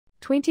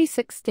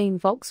2016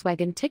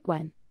 Volkswagen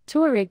Tiguan,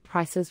 Touareg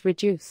prices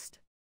reduced.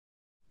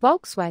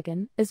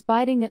 Volkswagen is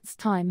biding its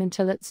time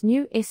until its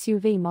new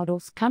SUV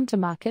models come to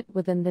market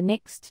within the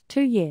next 2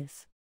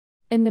 years.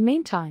 In the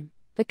meantime,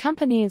 the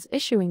company is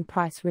issuing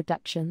price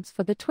reductions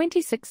for the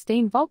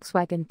 2016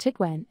 Volkswagen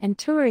Tiguan and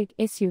Touareg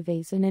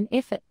SUVs in an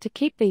effort to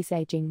keep these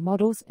aging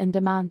models in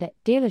demand at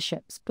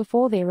dealerships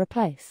before they're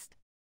replaced.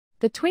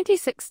 The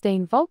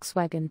 2016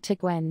 Volkswagen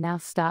Tiguan now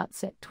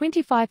starts at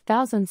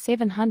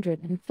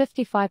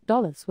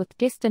 $25,755 with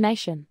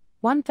destination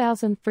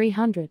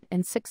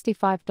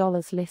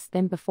 $1,365 less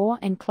than before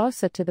and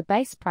closer to the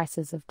base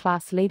prices of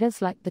class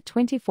leaders like the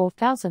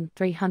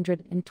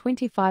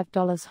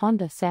 $24,325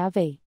 Honda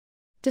CR-V.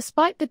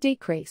 Despite the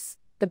decrease,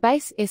 the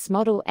base S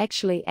model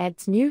actually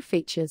adds new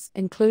features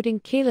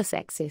including keyless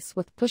access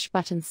with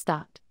push-button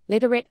start,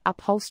 leatherette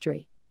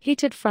upholstery,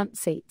 heated front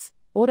seats,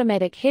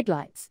 automatic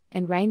headlights,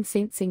 and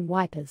rain-sensing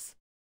wipers.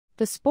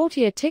 The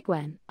sportier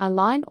Tiguan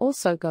R-Line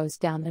also goes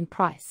down in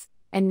price,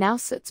 and now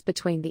sits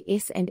between the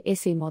S and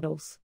SE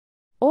models.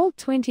 All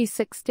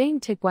 2016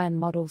 Tiguan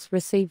models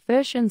receive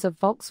versions of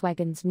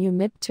Volkswagen's new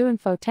MIB II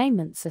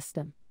infotainment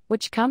system,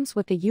 which comes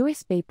with a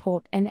USB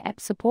port and app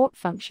support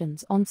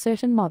functions on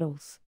certain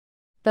models.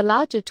 The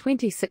larger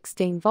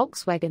 2016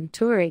 Volkswagen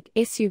Touareg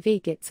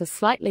SUV gets a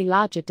slightly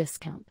larger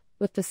discount,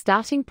 with the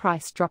starting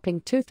price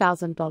dropping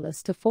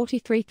 $2,000 to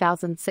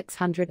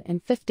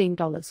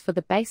 $43,615 for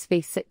the base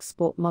V6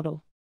 Sport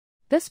model.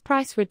 This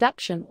price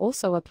reduction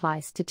also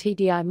applies to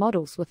TDI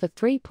models with a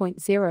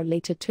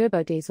 3.0-litre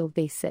turbodiesel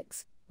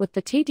V6, with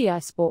the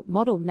TDI Sport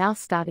model now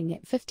starting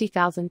at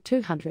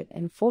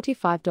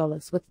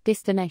 $50,245 with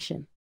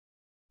destination.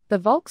 The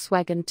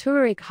Volkswagen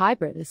Touareg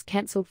Hybrid is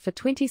cancelled for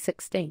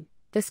 2016.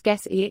 This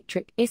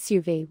gas-electric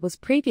SUV was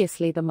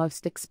previously the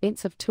most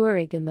expensive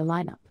Touareg in the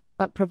lineup,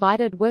 but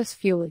provided worse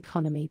fuel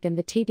economy than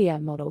the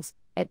TDI models,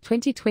 at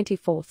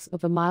 20/24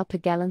 of a mile per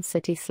gallon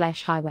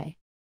city/highway.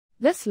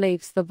 This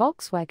leaves the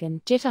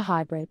Volkswagen Jetta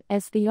Hybrid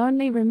as the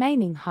only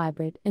remaining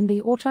hybrid in the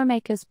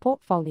automaker's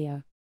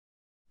portfolio.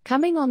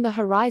 Coming on the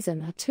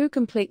horizon are two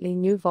completely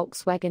new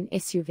Volkswagen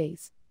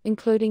SUVs,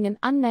 including an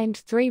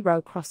unnamed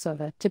 3-row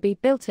crossover to be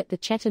built at the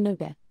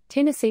Chattanooga,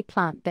 Tennessee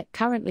plant that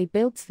currently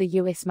builds the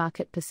US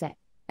market Passat,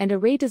 and a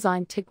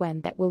redesigned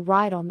Tiguan that will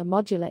ride on the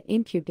modular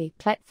MQB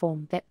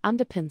platform that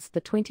underpins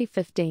the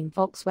 2015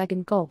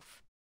 Volkswagen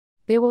Golf.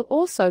 There will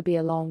also be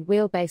a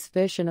long-wheelbase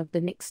version of the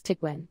next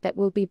Tiguan that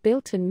will be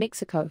built in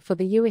Mexico for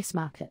the US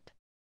market.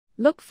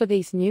 Look for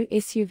these new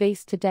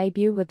SUVs to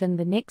debut within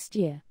the next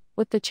year,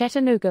 with the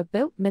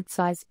Chattanooga-built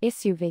midsize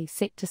SUV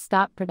set to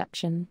start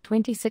production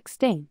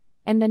 2016,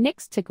 and the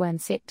next Tiguan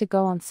set to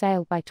go on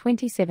sale by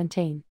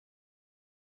 2017.